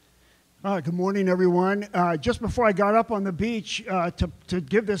Good morning, everyone. Just before I got up on the beach to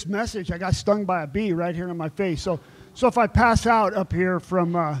give this message, I got stung by a bee right here in my face. So if I pass out up here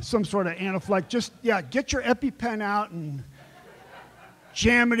from some sort of anaphylactic, get your EpiPen out and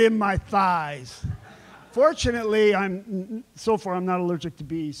jam it in my thighs. Fortunately, so far I'm not allergic to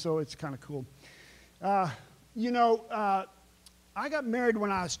bees, so it's kind of cool. I got married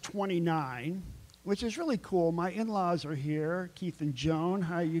when I was 29. Which is really cool. My in-laws are here, Keith and Joan.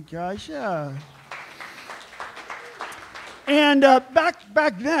 Hi, you guys. Yeah. And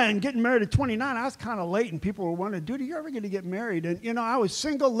back then, getting married at 29, I was kind of late, and people were wondering, dude, are you ever going to get married? And, I was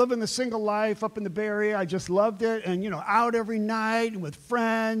single, living the single life up in the Bay Area. I just loved it, and, out every night and with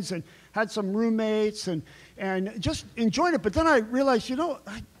friends, and had some roommates, and just enjoyed it. But then I realized,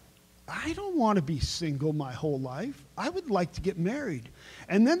 I don't want to be single my whole life. I would like to get married.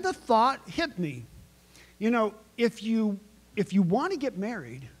 And then the thought hit me. If you want to get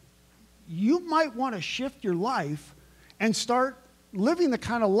married, you might want to shift your life and start living the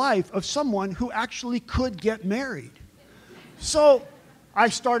kind of life of someone who actually could get married. So I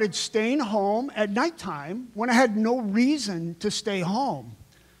started staying home at nighttime when I had no reason to stay home.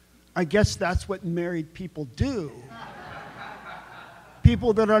 I guess that's what married people do.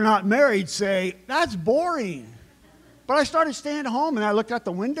 People that are not married say, that's boring. But I started staying home, and I looked out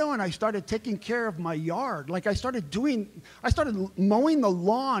the window, and I started taking care of my yard. Like I started mowing the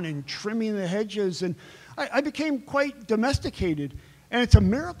lawn and trimming the hedges, and I became quite domesticated. And it's a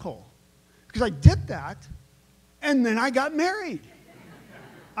miracle, because I did that, and then I got married.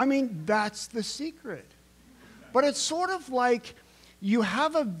 I mean, that's the secret. But it's sort of like you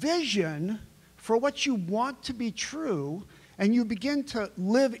have a vision for what you want to be true, and you begin to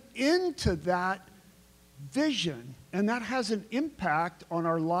live into that vision. And that has an impact on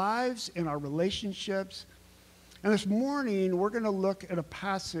our lives and our relationships. And this morning, we're going to look at a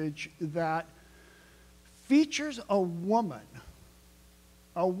passage that features a woman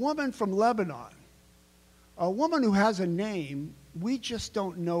from Lebanon, a woman who has a name. We just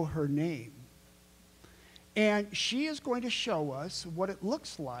don't know her name. And she is going to show us what it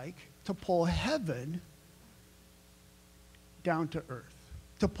looks like to pull heaven down to earth,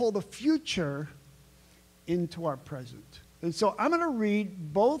 to pull the future into our present. And so I'm going to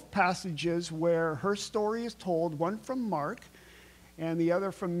read both passages where her story is told, one from Mark and the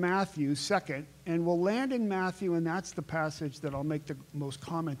other from Matthew, second. And we'll land in Matthew, and that's the passage that I'll make the most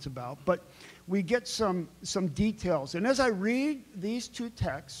comments about. But we get some details. And as I read these two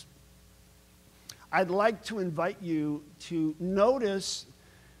texts, I'd like to invite you to notice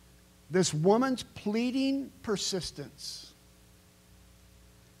this woman's pleading persistence.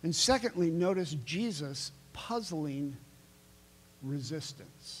 And secondly, notice Jesus' puzzling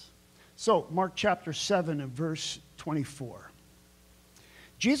resistance. So, Mark chapter 7 and verse 24.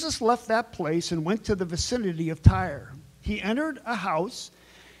 Jesus left that place and went to the vicinity of Tyre. He entered a house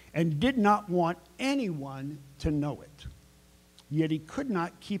and did not want anyone to know it. Yet he could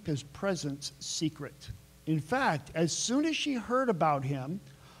not keep his presence secret. In fact, as soon as she heard about him,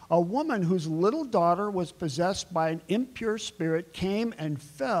 a woman whose little daughter was possessed by an impure spirit came and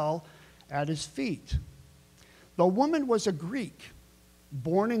fell at his feet. The woman was a Greek,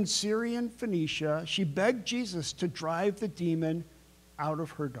 born in Syrian Phoenicia. She begged Jesus to drive the demon out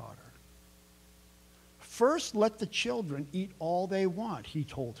of her daughter. First, let the children eat all they want, he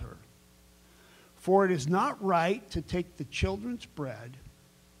told her. For it is not right to take the children's bread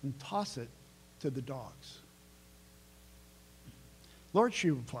and toss it to the dogs. Lord,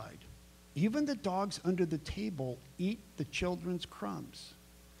 she replied, even the dogs under the table eat the children's crumbs.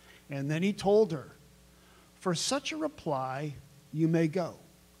 And then he told her, for such a reply, you may go.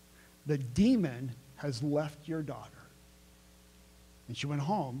 The demon has left your daughter. And she went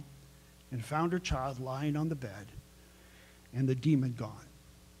home and found her child lying on the bed and the demon gone.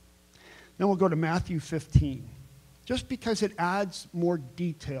 Then we'll go to Matthew 15, just because it adds more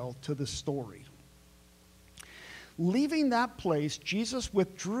detail to the story. Leaving that place, Jesus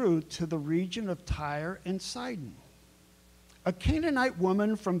withdrew to the region of Tyre and Sidon. A Canaanite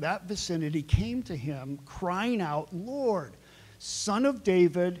woman from that vicinity came to him, crying out, Lord, Son of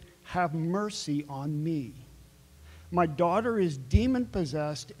David, have mercy on me. My daughter is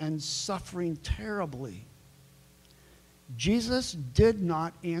demon-possessed and suffering terribly. Jesus did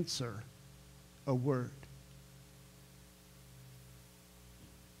not answer a word.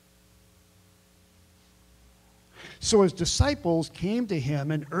 So his disciples came to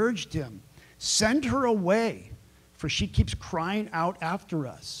him and urged him, send her away, for she keeps crying out after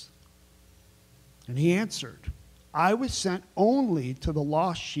us. And he answered, I was sent only to the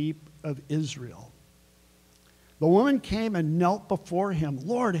lost sheep of Israel. The woman came and knelt before him.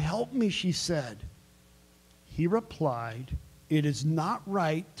 "Lord, help me," she said. He replied, "It is not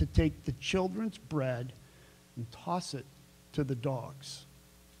right to take the children's bread and toss it to the dogs."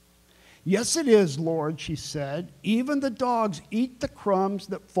 "Yes, it is, Lord," she said. "Even the dogs eat the crumbs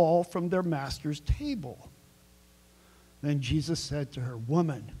that fall from their master's table." Then Jesus said to her,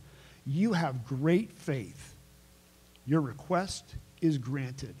 "Woman, you have great faith. Your request is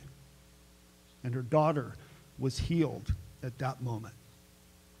granted." And her daughter was healed at that moment.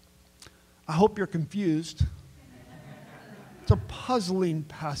 I hope you're confused. It's a puzzling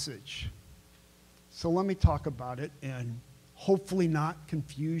passage. So let me talk about it and hopefully not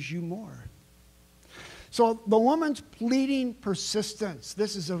confuse you more. So the woman's pleading persistence.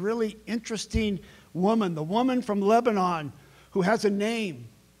 This is a really interesting woman, the woman from Lebanon who has a name.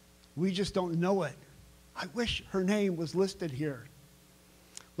 We just don't know it. I wish her name was listed here.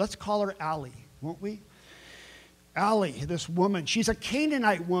 Let's call her Allie, won't we? Allie, this woman, she's a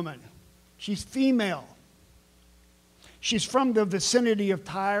Canaanite woman. She's female. She's from the vicinity of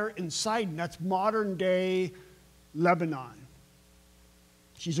Tyre and Sidon. That's modern-day Lebanon.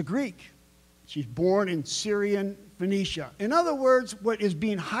 She's a Greek. She's born in Syrian Phoenicia. In other words, what is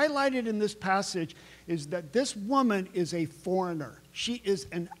being highlighted in this passage is that this woman is a foreigner. She is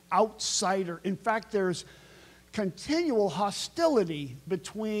an outsider. In fact, there's continual hostility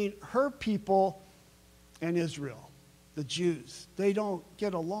between her people and Israel, the Jews. They don't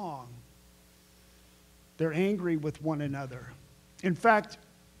get along. They're angry with one another. In fact,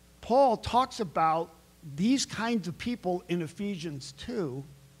 Paul talks about these kinds of people in Ephesians 2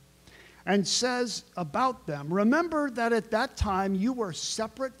 and says about them, "Remember that at that time you were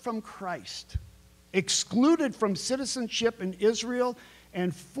separate from Christ, excluded from citizenship in Israel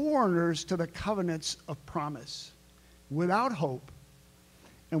and foreigners to the covenants of promise, without hope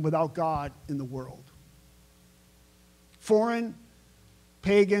and without God in the world." Foreign,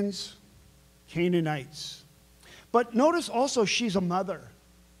 pagans, Canaanites. But notice also she's a mother.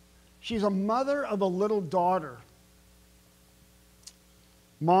 She's a mother of a little daughter.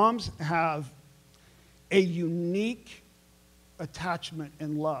 Moms have a unique attachment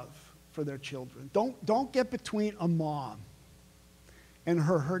and love for their children. Don't get between a mom and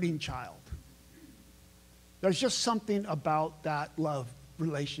her hurting child. There's just something about that love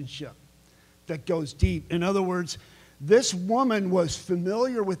relationship that goes deep. In other words, this woman was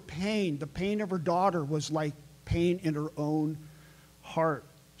familiar with pain. The pain of her daughter was like pain in her own heart.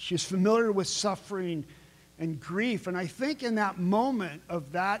 She's familiar with suffering and grief. And I think in that moment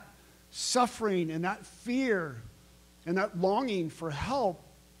of that suffering and that fear and that longing for help,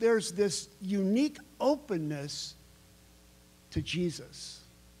 there's this unique openness to Jesus.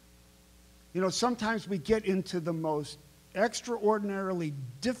 You know, sometimes we get into the most extraordinarily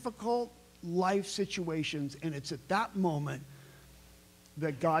difficult life situations, and it's at that moment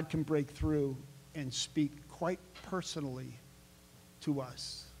that God can break through and speak quite personally to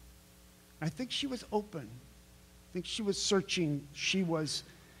us. I think she was open. I think she was searching. She was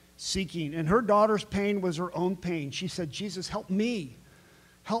seeking. And her daughter's pain was her own pain. She said, "Jesus, help me.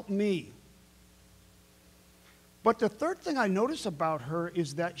 Help me." But the third thing I notice about her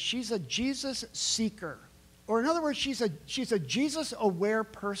is that she's a Jesus seeker. Or in other words, she's a Jesus-aware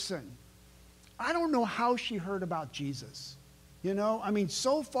person. I don't know how she heard about Jesus. You know, I mean,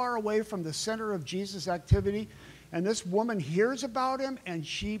 so far away from the center of Jesus' activity, and this woman hears about him and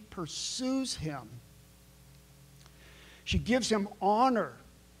she pursues him. She gives him honor.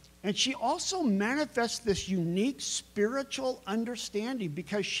 And she also manifests this unique spiritual understanding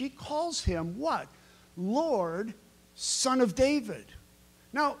because she calls him what? Lord, Son of David.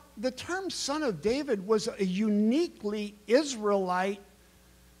 Now, the term Son of David was a uniquely Israelite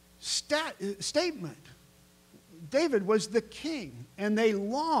statement. David was the king, and they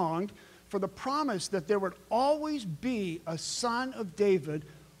longed for the promise that there would always be a son of David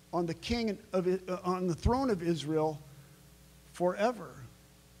on the throne of Israel forever.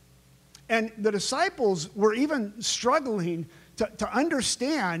 And the disciples were even struggling to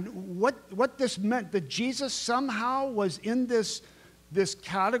understand what this meant, that Jesus somehow was in this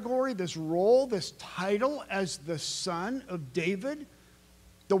category, this role, this title as the Son of David,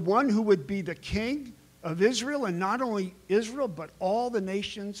 the one who would be the king of Israel, and not only Israel, but all the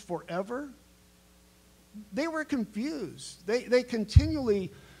nations forever. They were confused. They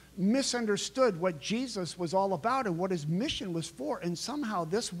continually misunderstood what Jesus was all about and what his mission was for. And somehow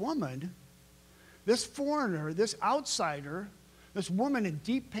this woman, this foreigner, this outsider, this woman in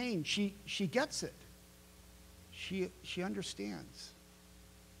deep pain, she gets it. She understands.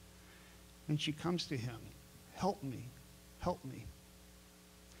 And she comes to him. Help me. Help me.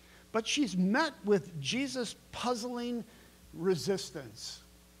 but she's met with Jesus' puzzling resistance.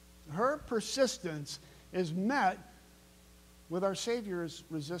 Her persistence is met with our Savior's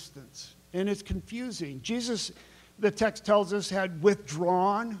resistance. And it's confusing. Jesus, the text tells us, had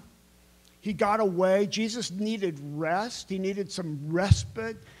withdrawn. He got away. Jesus needed rest. He needed some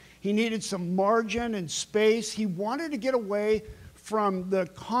respite. He needed some margin and space. He wanted to get away from the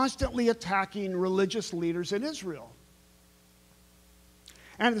constantly attacking religious leaders in Israel.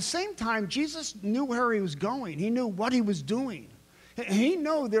 And at the same time, Jesus knew where he was going. He knew what he was doing. He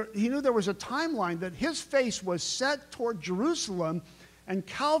knew there was a timeline that his face was set toward Jerusalem and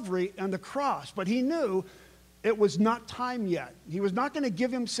Calvary and the cross. But he knew it was not time yet. He was not going to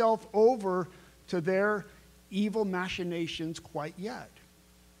give himself over to their evil machinations quite yet.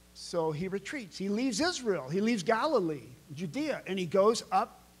 So he retreats. He leaves Israel. He leaves Galilee, Judea, and he goes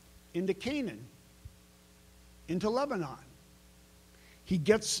up into Canaan, into Lebanon. He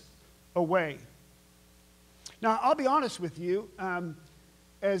gets away. Now, I'll be honest with you.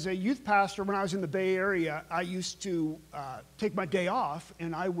 As a youth pastor, when I was in the Bay Area, I used to take my day off,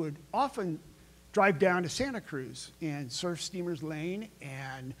 and I would often drive down to Santa Cruz and surf Steamer's Lane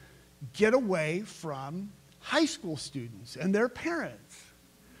and get away from high school students and their parents.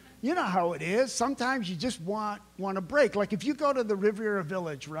 You know how it is. Sometimes you just want a break. Like if you go to the Riviera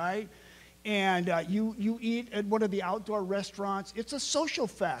Village, right, and you eat at one of the outdoor restaurants, it's a social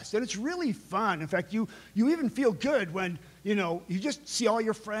fest, and it's really fun. In fact, you even feel good when, you just see all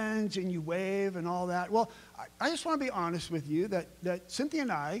your friends and you wave and all that. Well, I just want to be honest with you that Cynthia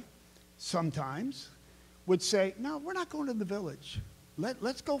and I sometimes would say, no, we're not going to the village.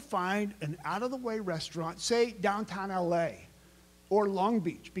 Let's go find an out-of-the-way restaurant, say downtown L.A. or Long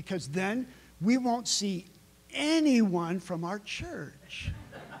Beach, because then we won't see anyone from our church.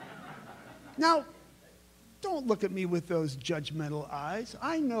 Now, don't look at me with those judgmental eyes.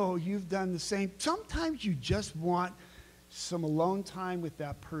 I know you've done the same. Sometimes you just want some alone time with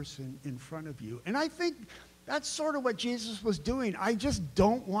that person in front of you. And I think that's sort of what Jesus was doing. I just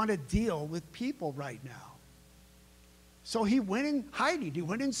don't want to deal with people right now. So he went in hiding. He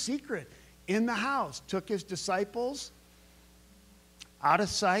went in secret in the house, took his disciples out of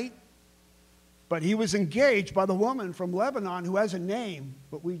sight. But he was engaged by the woman from Lebanon who has a name,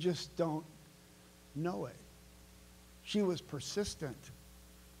 but we just don't know it. She was persistent.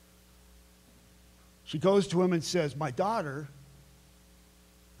 She goes to him and says, my daughter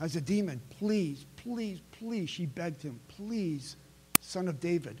has a demon. Please, please, please. She begged him, please, Son of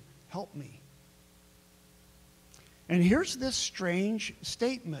David, help me. And here's this strange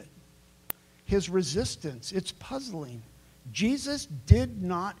statement. His resistance, it's puzzling. Jesus did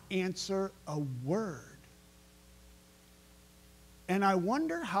not answer a word. And I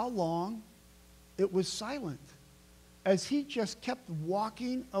wonder how long it was silent as he just kept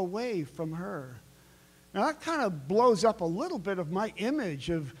walking away from her. Now that kind of blows up a little bit of my image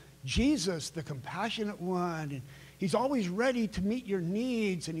of Jesus, the compassionate one, and he's always ready to meet your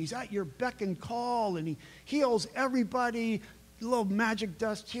needs, and he's at your beck and call, and he heals everybody, a little magic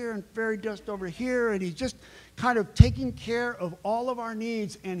dust here and fairy dust over here, and he's just kind of taking care of all of our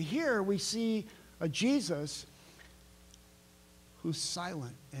needs. And here we see a Jesus who's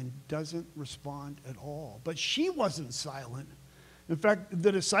silent and doesn't respond at all. But she wasn't silent. In fact,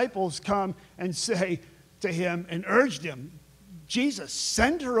 the disciples come and say to him and urged him, Jesus,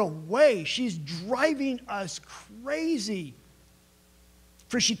 send her away. She's driving us crazy.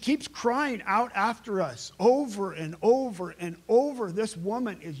 For she keeps crying out after us over and over and over. This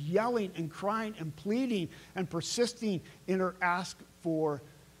woman is yelling and crying and pleading and persisting in her ask for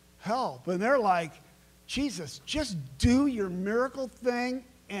help. And they're like, Jesus, just do your miracle thing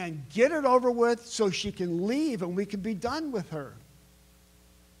and get it over with so she can leave and we can be done with her.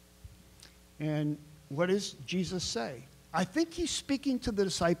 And what does Jesus say? I think he's speaking to the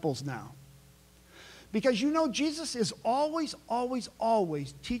disciples now. Because Jesus is always, always,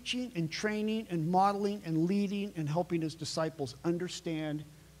 always teaching and training and modeling and leading and helping his disciples understand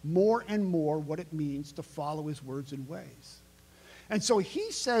more and more what it means to follow his words and ways. And so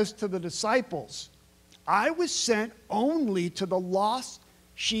he says to the disciples, I was sent only to the lost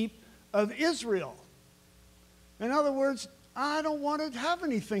sheep of Israel. In other words, I don't want to have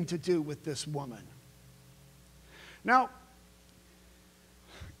anything to do with this woman. Now,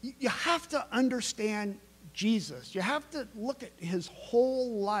 you have to understand Jesus. You have to look at his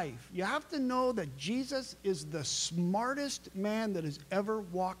whole life. You have to know that Jesus is the smartest man that has ever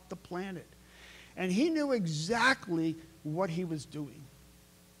walked the planet. And he knew exactly what he was doing.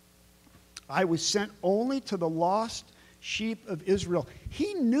 I was sent only to the lost sheep of Israel.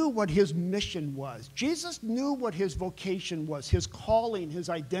 He knew what his mission was. Jesus knew what his vocation was, his calling, his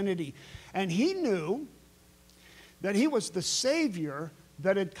identity. And he knew that he was the Savior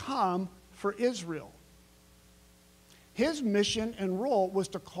that had come for Israel. His mission and role was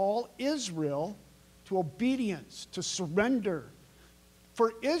to call Israel to obedience, to surrender,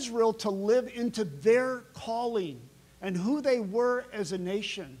 for Israel to live into their calling and who they were as a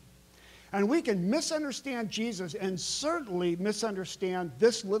nation. And we can misunderstand Jesus and certainly misunderstand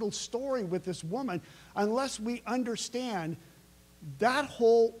this little story with this woman unless we understand that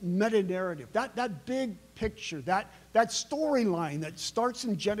whole meta-narrative, that big picture, that storyline that starts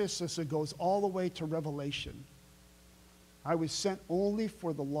in Genesis and goes all the way to Revelation. I was sent only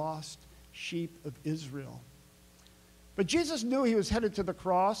for the lost sheep of Israel. But Jesus knew he was headed to the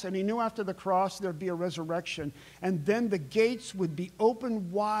cross, and he knew after the cross there'd be a resurrection, and then the gates would be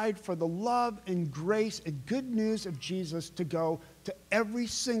opened wide for the love and grace and good news of Jesus to go to every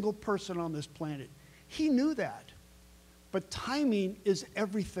single person on this planet. He knew that. But timing is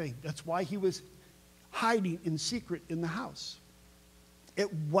everything. That's why he was hiding in secret in the house.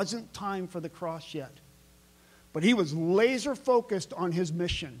 It wasn't time for the cross yet. But he was laser focused on his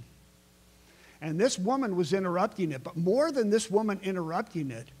mission. And this woman was interrupting it. But more than this woman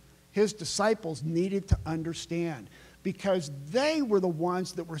interrupting it, his disciples needed to understand. Because they were the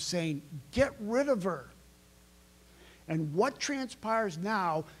ones that were saying, get rid of her. And what transpires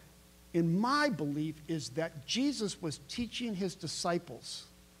now, in my belief, is that Jesus was teaching his disciples,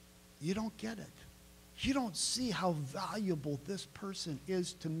 you don't get it. You don't see how valuable this person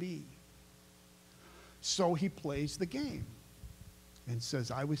is to me. So he plays the game and says,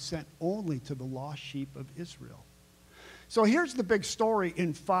 I was sent only to the lost sheep of Israel. So here's the big story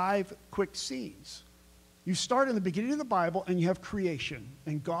in 5 quick scenes. You start in the beginning of the Bible and you have creation.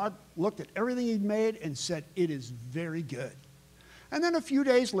 And God looked at everything he'd made and said, it is very good. And then a few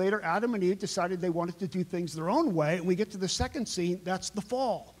days later, Adam and Eve decided they wanted to do things their own way. And we get to the second scene, that's the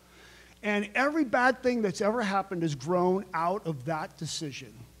fall. And every bad thing that's ever happened has grown out of that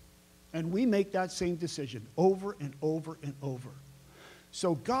decision. And we make that same decision over and over and over.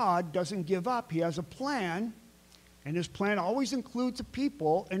 So God doesn't give up. He has a plan, and his plan always includes a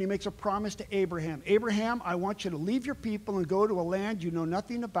people, and he makes a promise to Abraham. Abraham, I want you to leave your people and go to a land you know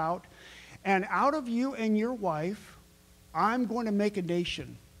nothing about, and out of you and your wife, I'm going to make a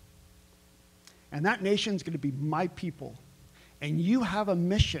nation. And that nation's going to be my people. And you have a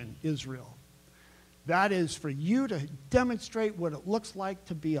mission, Israel. That is for you to demonstrate what it looks like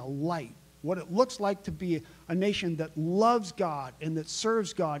to be a light, what it looks like to be a nation that loves God and that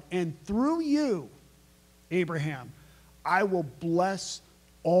serves God. And through you, Abraham, I will bless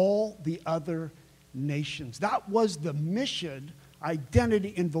all the other nations. That was the mission,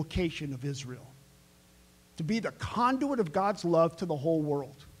 identity, and vocation of Israel. To be the conduit of God's love to the whole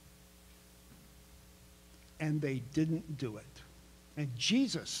world. And they didn't do it. And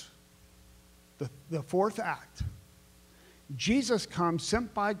Jesus, the fourth act, Jesus comes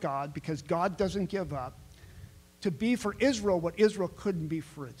sent by God because God doesn't give up to be for Israel what Israel couldn't be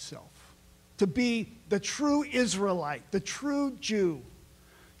for itself. To be the true Israelite, the true Jew.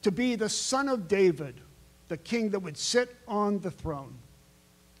 To be the son of David, the king that would sit on the throne.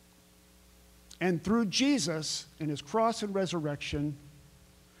 And through Jesus and his cross and resurrection,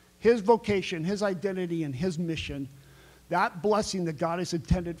 his vocation, his identity, and his mission, that blessing that God has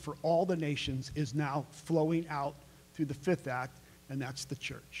intended for all the nations is now flowing out through the fifth act, and that's the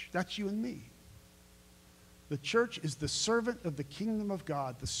church. That's you and me. The church is the servant of the kingdom of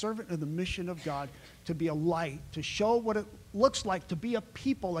God, the servant of the mission of God, to be a light, to show what it looks like to be a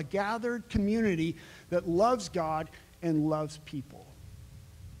people, a gathered community that loves God and loves people.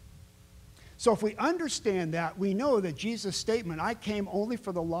 So if we understand that, we know that Jesus' statement, I came only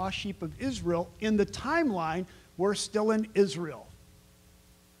for the lost sheep of Israel, in the timeline, we're still in Israel.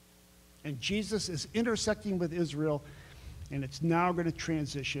 And Jesus is intersecting with Israel, and it's now going to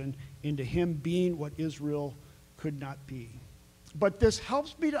transition into him being what Israel could not be. But this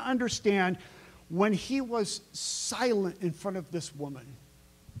helps me to understand when he was silent in front of this woman,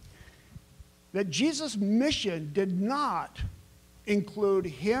 that Jesus' mission did not include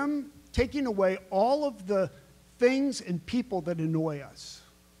him taking away all of the things and people that annoy us.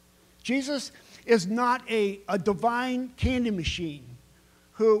 Jesus is not a divine candy machine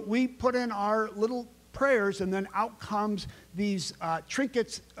who we put in our little prayers and then out comes these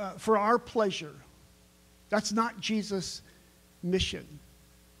trinkets for our pleasure. That's not Jesus' mission.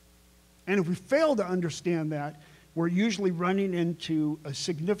 And if we fail to understand that, we're usually running into a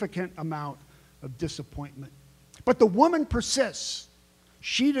significant amount of disappointment. But the woman persists.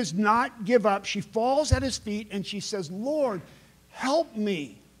 She does not give up. She falls at his feet and she says, Lord, help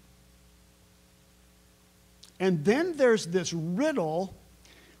me. And then there's this riddle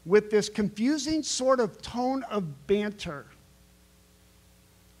with this confusing sort of tone of banter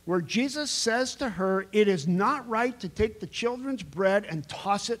where Jesus says to her, it is not right to take the children's bread and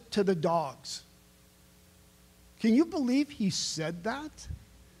toss it to the dogs. Can you believe he said that?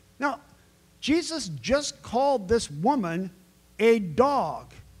 Now, Jesus just called this woman a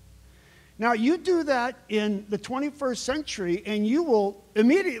dog. Now, you do that in the 21st century and you will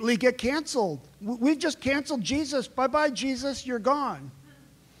immediately get canceled. We've just canceled Jesus. Bye-bye, Jesus, you're gone.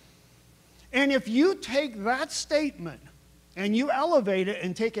 And if you take that statement and you elevate it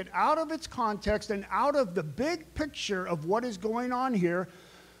and take it out of its context and out of the big picture of what is going on here,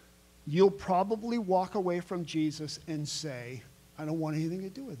 you'll probably walk away from Jesus and say, I don't want anything to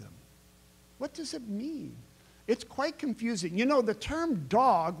do with him. What does it mean? It's quite confusing. You know, the term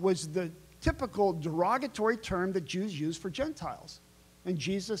dog was the typical derogatory term that Jews use for Gentiles. And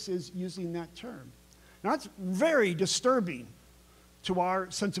Jesus is using that term. Now, it's very disturbing to our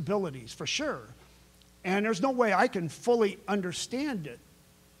sensibilities, for sure. And there's no way I can fully understand it.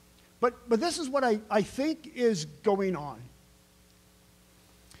 But this is what I think is going on.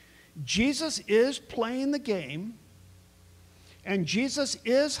 Jesus is playing the game, and Jesus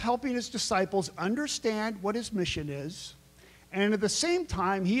is helping his disciples understand what his mission is. And at the same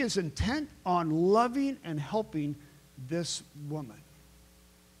time, he is intent on loving and helping this woman.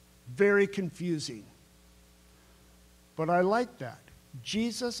 Very confusing. But I like that.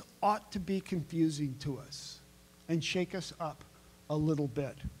 Jesus ought to be confusing to us and shake us up a little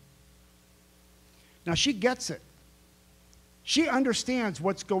bit. Now, she gets it. She understands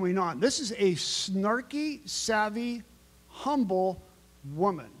what's going on. This is a snarky, savvy, humble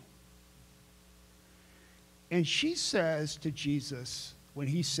woman. And she says to Jesus, when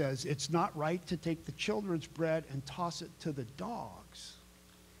he says, it's not right to take the children's bread and toss it to the dogs,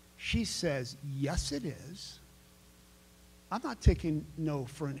 she says, yes, it is. I'm not taking no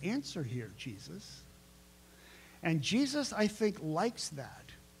for an answer here, Jesus. And Jesus, I think, likes that.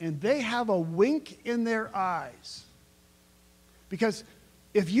 And they have a wink in their eyes. Because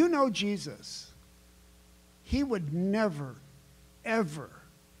if you know Jesus, he would never, ever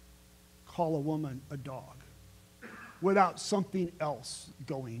call a woman a dog without something else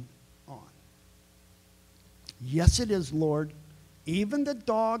going on. Yes, it is, Lord. Even the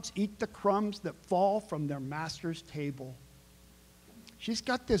dogs eat the crumbs that fall from their master's table. She's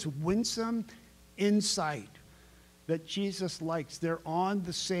got this winsome insight that Jesus likes. They're on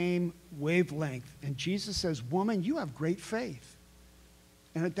the same wavelength. And Jesus says, woman, you have great faith.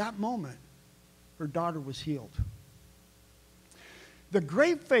 And at that moment, her daughter was healed. The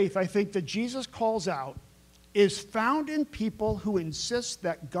great faith, I think, that Jesus calls out is found in people who insist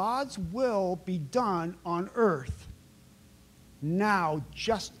that God's will be done on earth now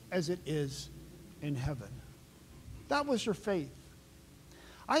just as it is in heaven. That was her faith.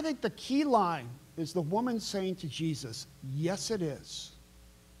 I think the key line is the woman saying to Jesus, yes, it is.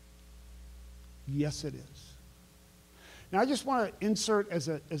 Yes, it is. Now, I just want to insert as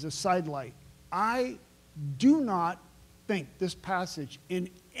a sidelight, I do not think this passage in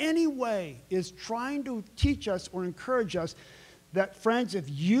any way is trying to teach us or encourage us that, friends, if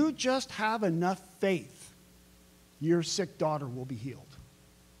you just have enough faith, your sick daughter will be healed.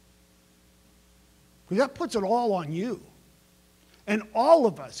 Because that puts it all on you. And all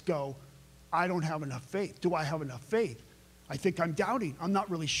of us go, I don't have enough faith. Do I have enough faith? I think I'm doubting. I'm not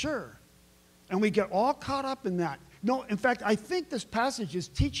really sure. And we get all caught up in that. No, in fact, I think this passage is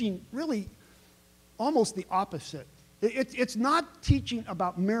teaching really almost the opposite. It's not teaching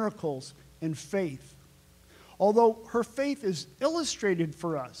about miracles and faith, although her faith is illustrated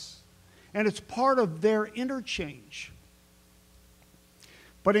for us, and it's part of their interchange.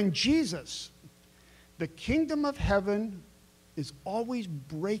 But in Jesus, the kingdom of heaven is always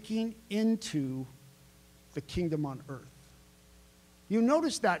breaking into the kingdom on earth. You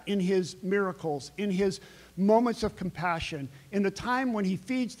notice that in his miracles, in his moments of compassion, in the time when he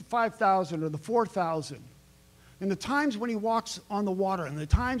feeds the 5,000 or the 4,000, in the times when he walks on the water, and the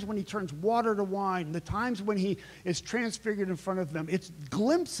times when he turns water to wine, and the times when he is transfigured in front of them. It's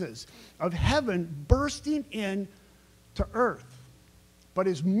glimpses of heaven bursting in to earth. But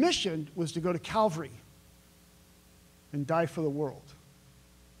his mission was to go to Calvary and die for the world.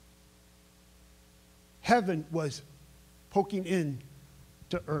 Heaven was poking in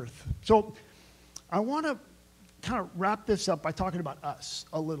to earth. So I want to kind of wrap this up by talking about us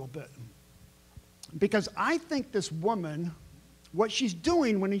a little bit. Because I think this woman, what she's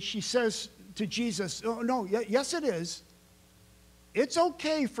doing when she says to Jesus, oh, no, yes, it is. it's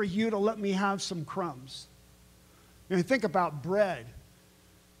okay for you to let me have some crumbs. And think about bread.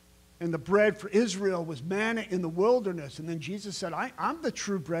 And the bread for Israel was manna in the wilderness. And then Jesus said, I'm the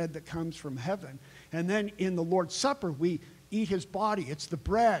true bread that comes from heaven. And then in the Lord's Supper, we eat his body. It's the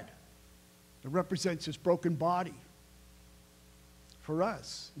bread that represents his broken body for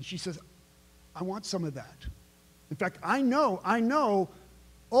us. And she says, I want some of that. In fact, I know,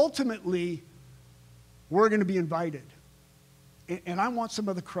 ultimately, we're going to be invited. And I want some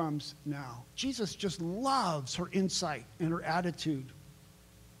of the crumbs now. Jesus just loves her insight and her attitude.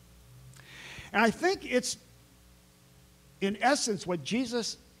 And I think it's, in essence, what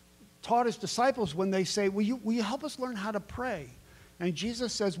Jesus taught his disciples when they say, will you help us learn how to pray? And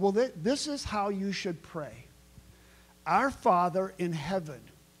Jesus says, well, this is how you should pray. Our Father in heaven,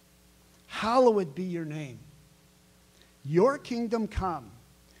 hallowed be your name. Your kingdom come.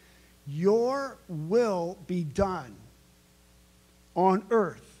 Your will be done on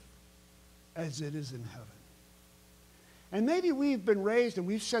earth as it is in heaven. And maybe we've been raised and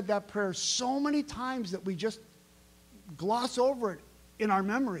we've said that prayer so many times that we just gloss over it in our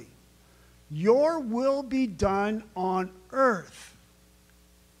memory. Your will be done on earth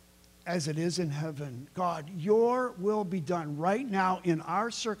as it is in heaven. God, your will be done right now in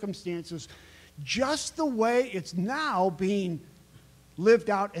our circumstances, just the way it's now being lived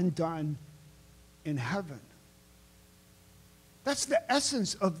out and done in heaven. That's the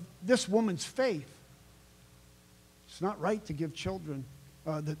essence of this woman's faith. It's not right to give children,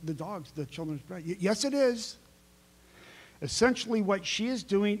 the dogs, the children's bread. Yes, it is. Essentially, what she is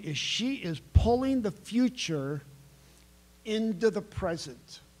doing is she is pulling the future into the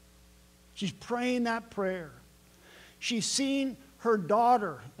present. She's praying that prayer. She's seeing her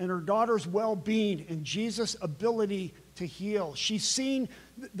daughter and her daughter's well-being and Jesus' ability to heal. She's seen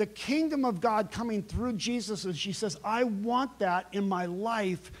the kingdom of God coming through Jesus, and she says, I want that in my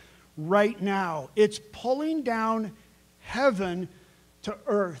life right now. It's pulling down heaven to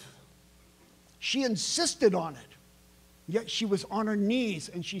earth. She insisted on it, yet she was on her knees,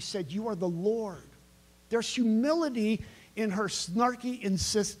 and she said, you are the Lord. There's humility in her snarky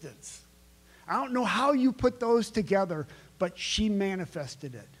insistence. I don't know how you put those together, but she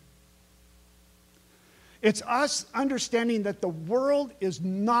manifested it. It's us understanding that the world is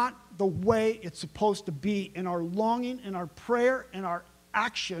not the way it's supposed to be. And our longing and our prayer and our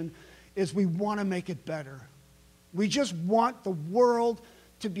action is we want to make it better. We just want the world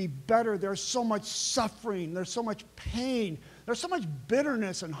to be better. There's so much suffering. There's so much pain. There's so much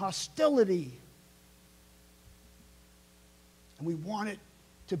bitterness and hostility. And we want it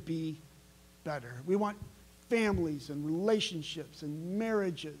to be better. We want families and relationships and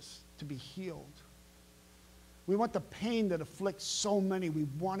marriages to be healed. We want the pain that afflicts so many, we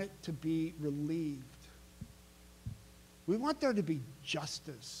want it to be relieved. We want there to be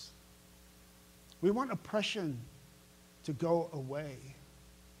justice. We want oppression to go away.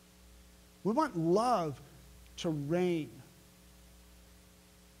 We want love to reign.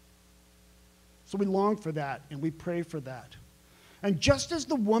 So we long for that and we pray for that. And just as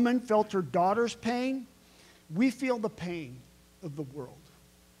the woman felt her daughter's pain, we feel the pain of the world.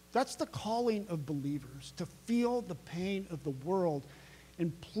 That's the calling of believers, to feel the pain of the world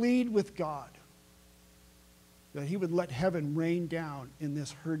and plead with God that he would let heaven rain down in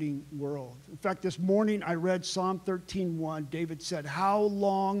this hurting world. In fact, this morning I read Psalm 13:1. David said, how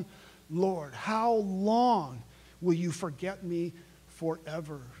long, Lord, how long will you forget me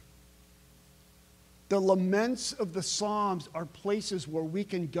forever? The laments of the Psalms are places where we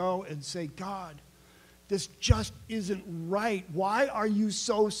can go and say, God, this just isn't right. Why are you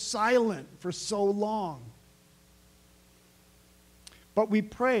so silent for so long? But we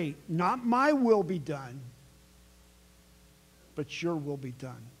pray, not my will be done, but your will be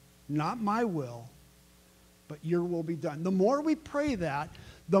done. Not my will, but your will be done. The more we pray that,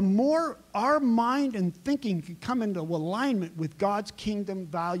 the more our mind and thinking can come into alignment with God's kingdom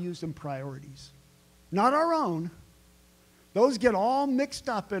values and priorities. Not our own. Those get all mixed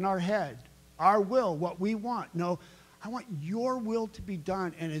up in our head. Our will, what we want. No, I want your will to be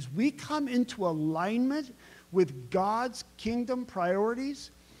done. And as we come into alignment with God's kingdom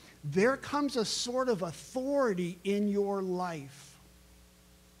priorities, there comes a sort of authority in your life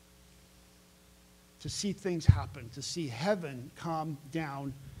to see things happen, to see heaven come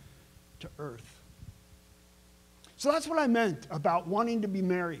down to earth. So that's what I meant about wanting to be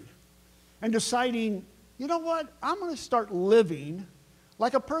married and deciding, you know what, I'm going to start living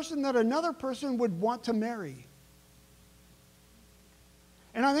like a person that another person would want to marry.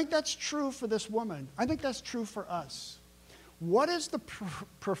 And I think that's true for this woman. I think that's true for us. What is the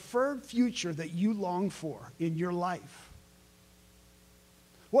preferred future that you long for in your life?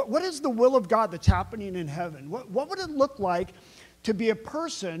 What is the will of God that's happening in heaven? What would it look like to be a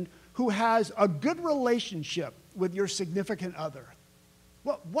person who has a good relationship with your significant other?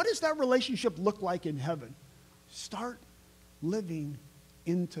 What does that relationship look like in heaven? Start living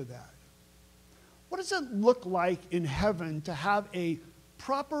into that. What does it look like in heaven to have a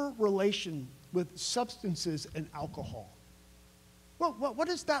proper relation with substances and alcohol? What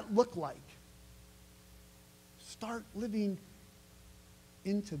does that look like? Start living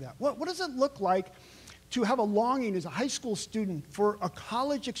into that. What does it look like to have a longing as a high school student for a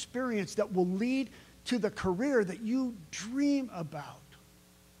college experience that will lead to the career that you dream about?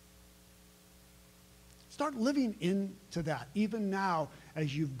 Start living into that, even now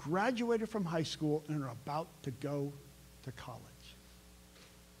as you've graduated from high school and are about to go to college.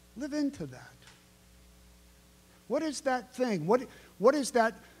 Live into that. What is that thing? What is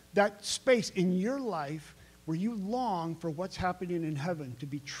that space in your life where you long for what's happening in heaven to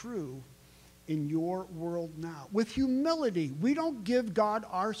be true in your world now? With humility, we don't give God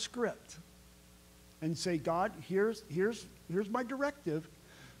our script and say, God, here's my directive,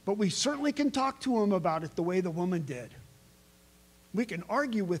 but we certainly can talk to him about it the way the woman did. We can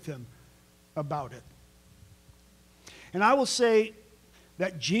argue with him about it. And I will say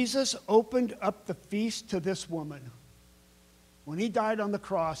that Jesus opened up the feast to this woman. When he died on the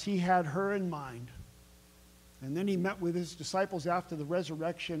cross, he had her in mind. And then he met with his disciples after the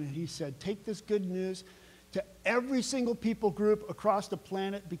resurrection, and he said, take this good news to every single people group across the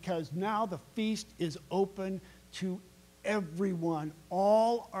planet, because now the feast is open to everyone.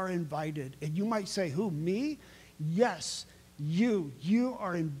 All are invited. And you might say, who, me? Yes, you. You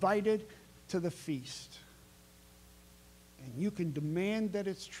are invited to the feast. And you can demand that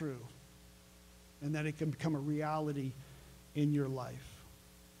it's true and that it can become a reality in your life.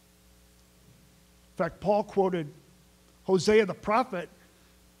 In fact, Paul quoted Hosea the prophet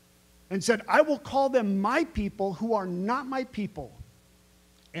and said, I will call them my people who are not my people,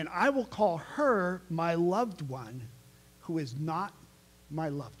 and I will call her my loved one who is not my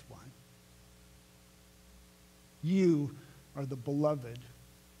loved one. You are the beloved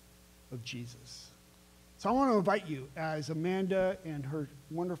of Jesus. So I want to invite you, as Amanda and her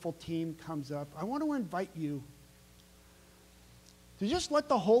wonderful team comes up, I want to invite you to just let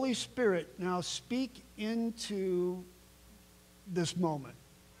the Holy Spirit now speak into this moment.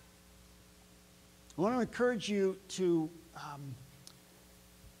 I want to encourage you to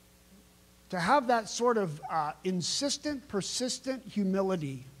have that sort of insistent, persistent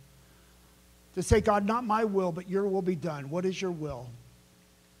humility to say, God, not my will, but your will be done. What is your will?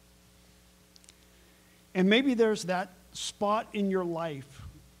 And maybe there's that spot in your life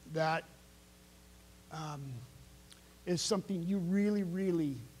that is something you really,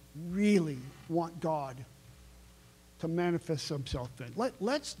 really, really want God to manifest himself in.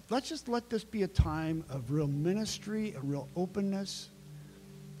 Let's just let this be a time of real ministry, a real openness,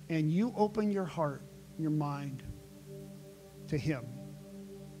 and you open your heart, your mind to him.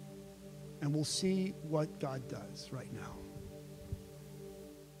 And we'll see what God does right now.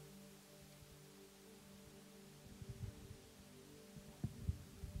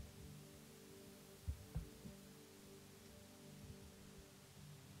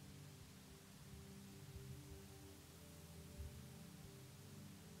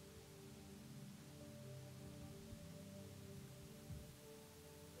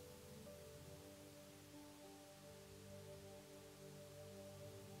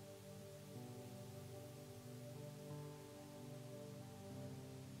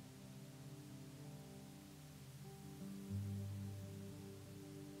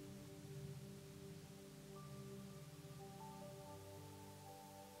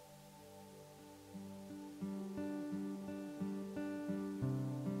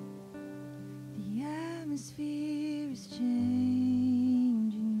 Atmosphere is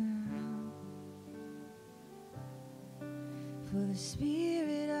changing now, for the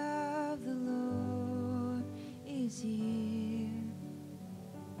Spirit of the Lord is here.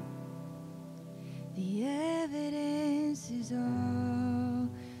 The evidence is all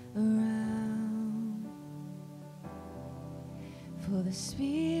around, for the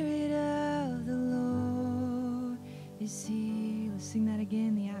Spirit of the Lord is here. Let's sing that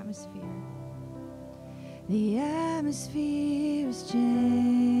again, the atmosphere. The atmosphere is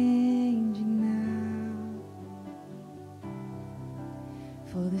changing now,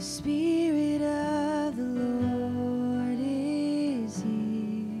 for the Spirit of the Lord is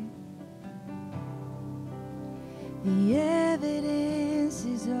here. The evidence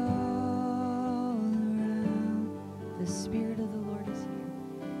is all around. The Spirit of the Lord is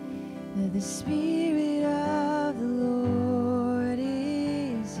here. The Spirit of the Lord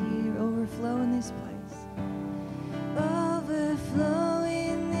is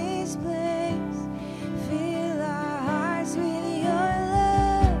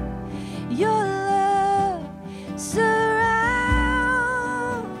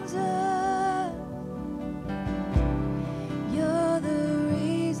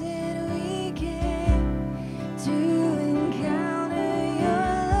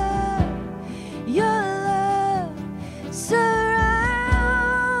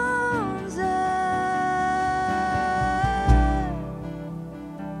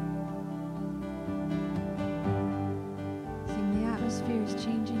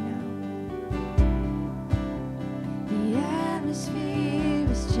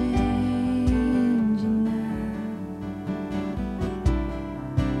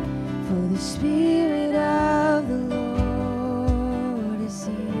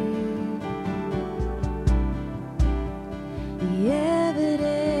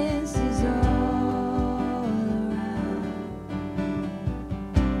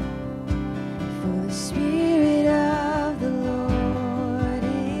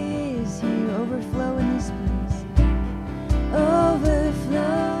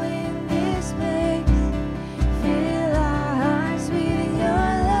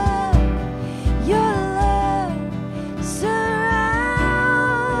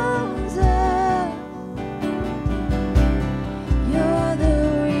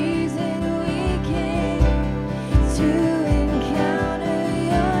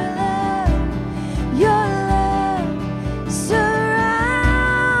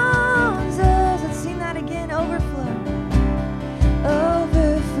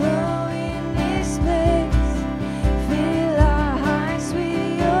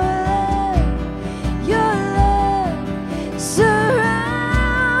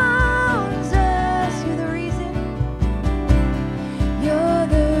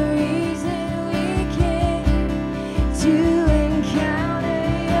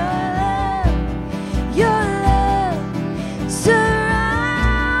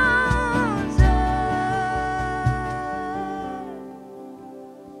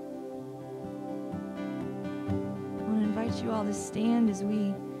invite you all to stand as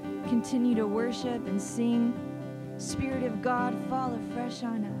we continue to worship and sing. Spirit of God, fall afresh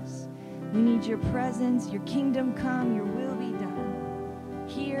on us. We need your presence, your kingdom come, your will be done,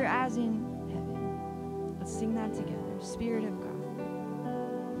 here as in heaven. Let's sing that together. Spirit of God.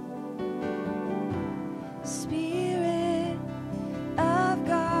 Spirit of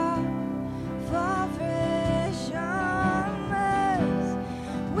God, fall fresh on us.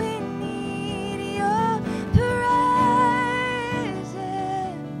 We need your presence.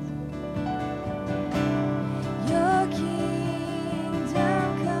 Your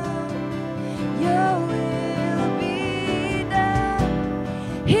kingdom come, your will be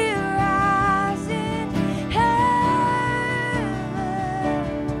done, here as in heaven.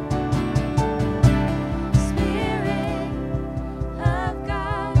 Spirit of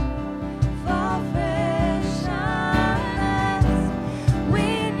God, fall fresh on us. We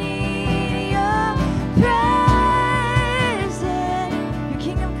need your presence. Your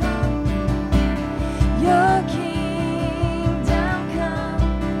kingdom come, your kingdom come,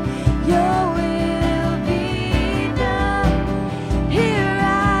 your will be done, here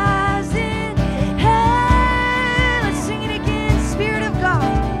as in heaven. Let's sing it again. Spirit of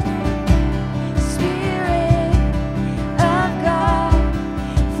God. Spirit of God,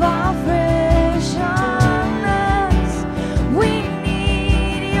 fall fresh on us. We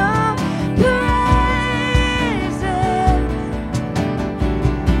need your presence.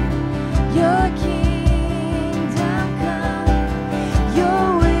 Your kingdom come, your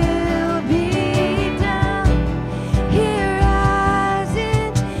will be done, here as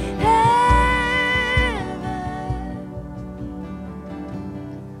in heaven.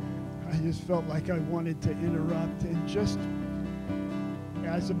 I just felt like I wanted to interrupt and just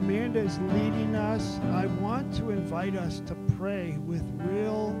as Amanda is leading us, I want to invite us to pray with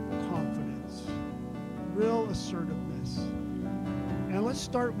real confidence, real assertiveness. And let's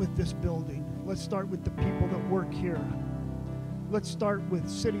start with this building. Let's start with the people that work here. Let's start with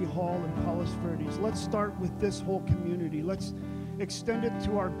City Hall and Palos Verdes. Let's start with this whole community. Let's extend it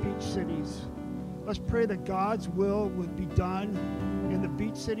to our beach cities. Let's pray that God's will would be done in the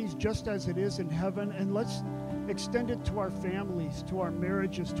beach cities just as it is in heaven. And let's extend it to our families, to our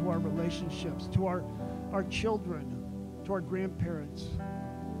marriages, to our relationships, to our children, to our grandparents.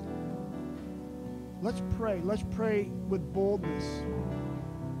 Let's pray. Let's pray with boldness.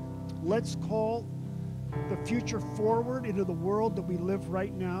 Let's call the future forward into the world that we live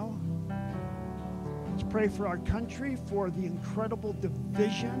right now. Let's pray for our country, for the incredible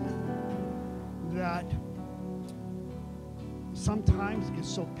division that sometimes is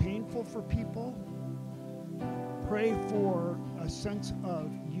so painful for people. Pray for a sense of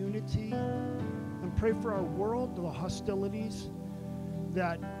unity, and pray for our world, the hostilities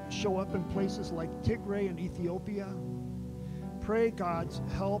that show up in places like Tigray and Ethiopia. Pray God's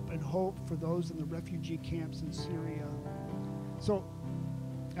help and hope for those in the refugee camps in Syria. So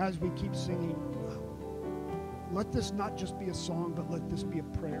as we keep singing, let this not just be a song, but let this be a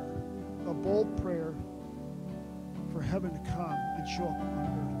prayer, a bold prayer for heaven to come and show up on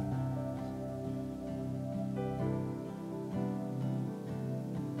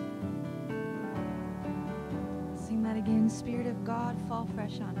Sing Sing that again. Spirit of God, fall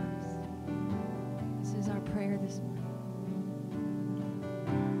fresh on us. This is our prayer this morning.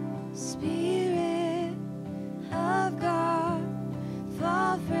 Spirit of God,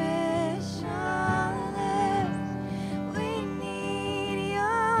 fall fresh on us. We need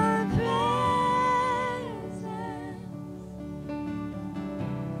your presence.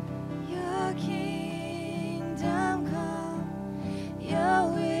 Your kingdom come, your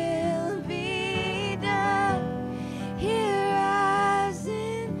will be done, here as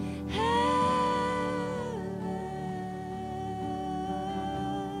in heaven.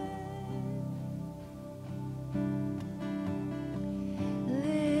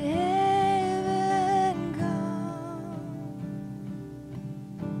 Let heaven come.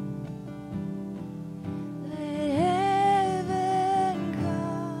 Let heaven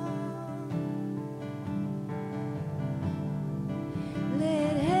come.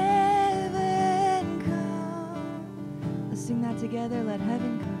 Let heaven come. Let's sing that together. Let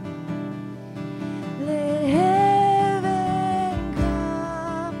heaven come. Let heaven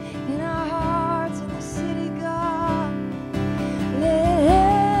come in our hearts in the city, God. Let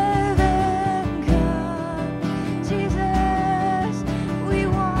heaven come. Jesus, we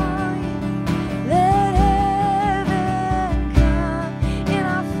want you. Let heaven come in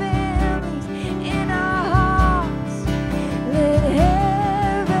our families, in our hearts. Let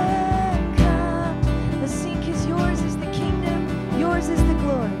heaven come. Let's sing, 'cause yours is the kingdom, yours is the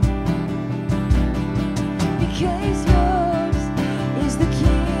glory. Because yours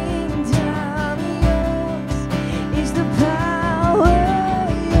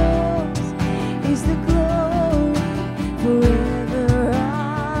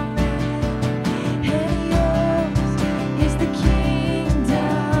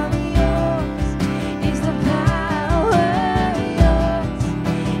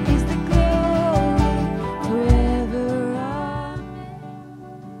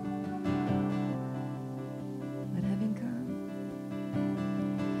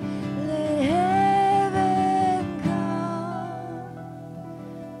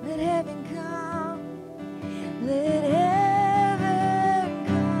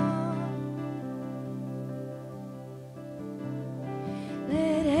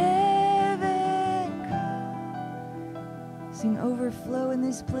Sing overflow in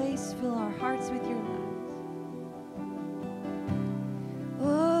this place. Fill our hearts with your love.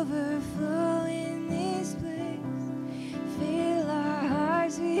 Overflow in this place. Fill our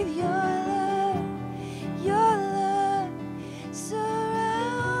hearts with your love. Your love surrounds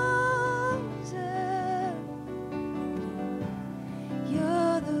us.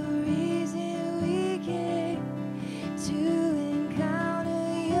 You're the reason we came to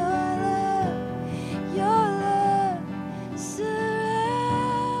encounter your love. Your love surrounds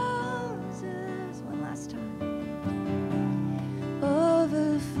us. One last time.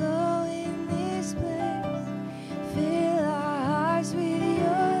 Overflow in this place. Fill our hearts with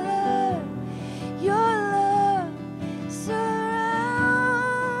your love. Your love surrounds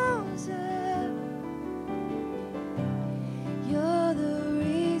us. You're the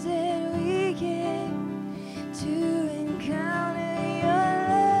reason we came to encounter your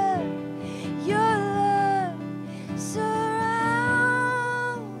love. Your love surrounds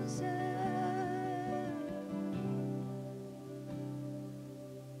us.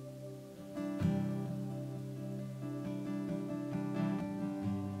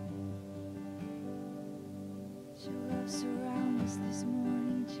 Your love surround us this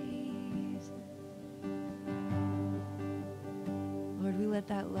morning, Jesus. Lord, we let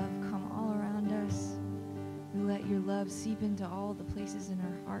that love come all around us. We let your love seep into all the places in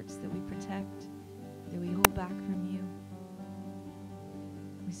our hearts that we protect, that we hold back from you.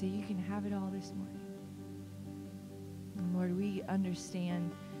 We say you can have it all this morning. And Lord, we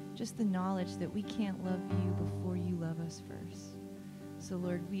understand just the knowledge that we can't love you before you love us first. So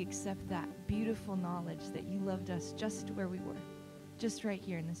Lord, we accept that beautiful knowledge that you loved us just where we were, just right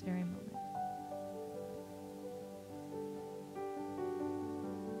here in this very moment.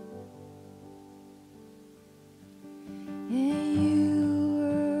 And you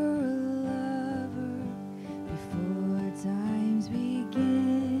were a lover before times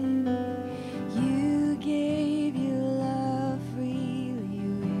began. You gave your love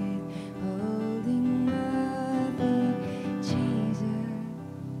freely, withholding nothing. Jesus,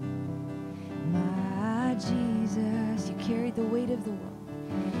 my Jesus, you carried the weight of the world.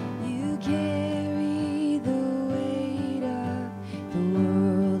 You carried the weight of the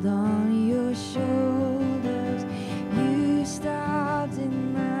world on your shoulders. You stopped at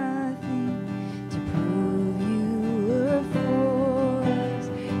nothing to prove you were for us.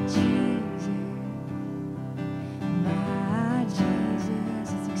 Jesus, my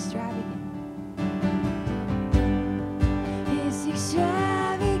Jesus, it's extravagant. It's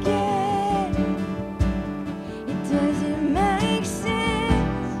extravagant. It doesn't make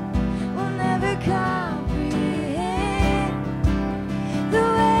sense. We'll never comprehend the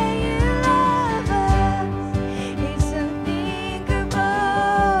way you love us. It's unthinkable.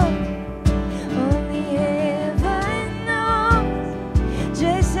 Only heaven knows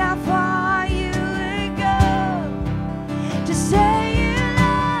just how far you would go to say you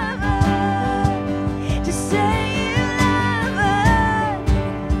love us, to say you love us,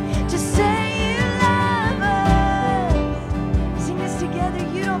 to say you love us. Sing this together.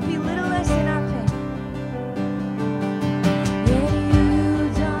 You don't belittle us in our pain. Yeah, you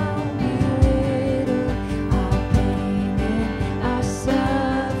don't belittle our pain and our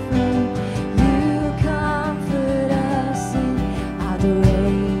suffering. You comfort us in our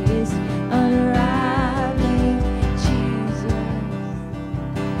greatest unraveling. Jesus,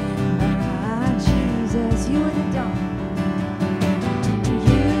 my Jesus, you are the dawn.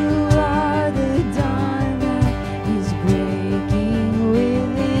 You are the dawn that is breaking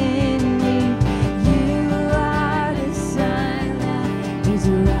within me. You are the sun that is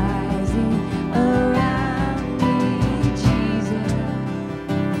rising around me. Jesus,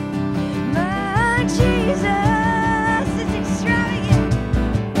 my Jesus, it's extravagant.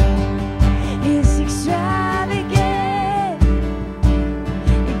 It's extravagant.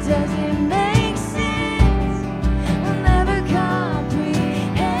 It doesn't make sense. We'll never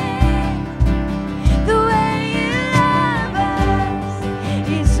comprehend the way you love us.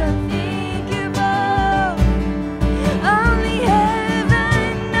 It's unthinkable. Only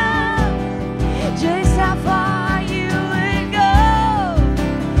heaven knows just how far you would go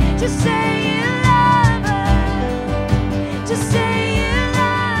to say you love us, to say you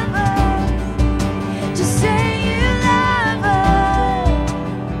love us, to say you love us.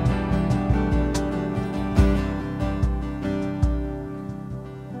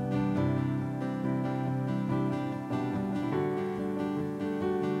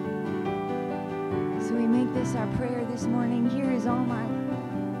 So we make this our prayer this morning. Here is all my love.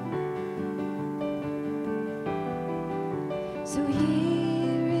 So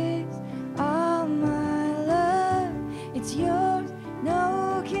here is all my love. It's yours.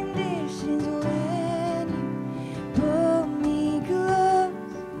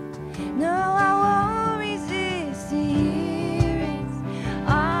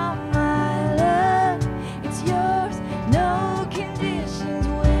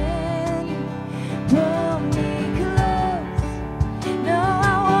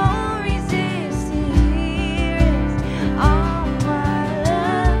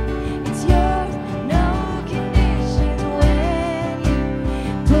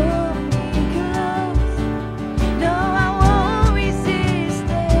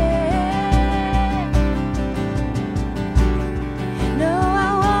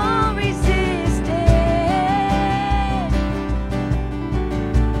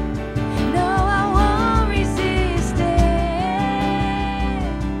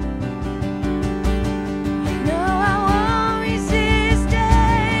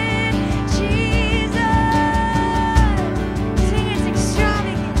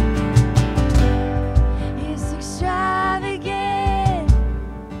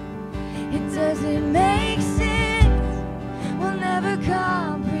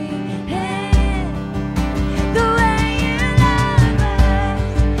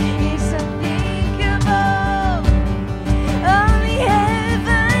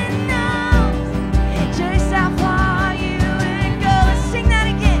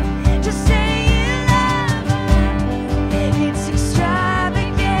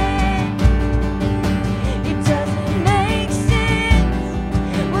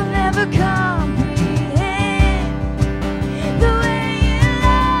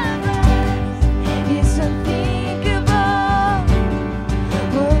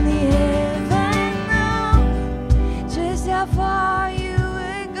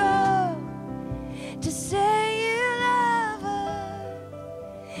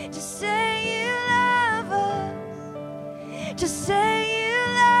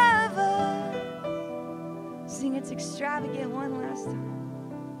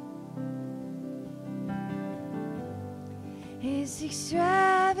 It's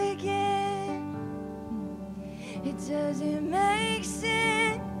extravagant. It doesn't make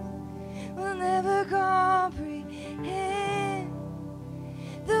sense. We'll never comprehend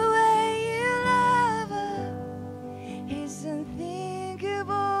the way you love us. It's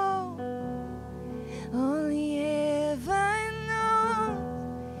unthinkable. Only heaven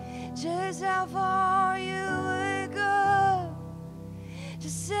knows just how far you would go to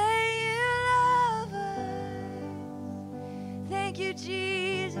say you love us. Thank you,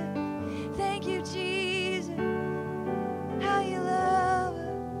 Jesus. Thank you, Jesus. How you love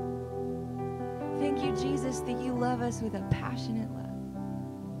us. Thank you, Jesus, that you love us with a passionate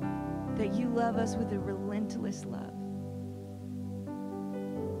love. That you love us with a relentless love.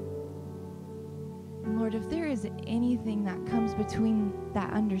 And Lord, if there is anything that comes between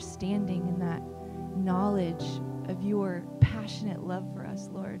that understanding and that knowledge of your passionate love for us,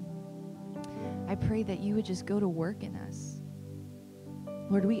 Lord, I pray that you would just go to work in us.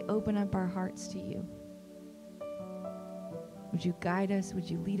 Lord, we open up our hearts to you. Would you guide us? Would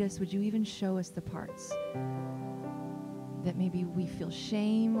you lead us? Would you even show us the parts that maybe we feel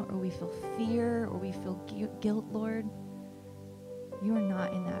shame or we feel fear or we feel guilt, Lord? You are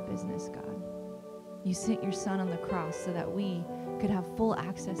not in that business, God. You sent your son on the cross so that we could have full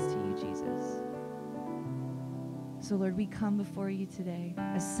access to you, Jesus. So, Lord, we come before you today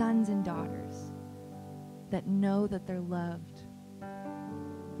as sons and daughters that know that they're loved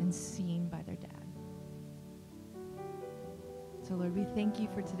and seen by their dad. So, Lord, we thank you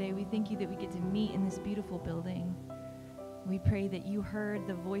for today. We thank you that we get to meet in this beautiful building. We pray that you heard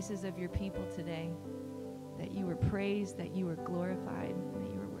the voices of your people today, that you were praised, that you were glorified, and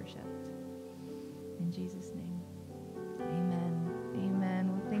that you were worshipped. In Jesus' name, amen. Amen.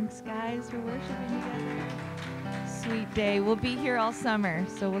 Well, thanks, guys, for worshiping together. Sweet day. We'll be here all summer,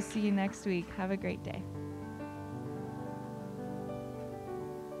 so we'll see you next week. Have a great day.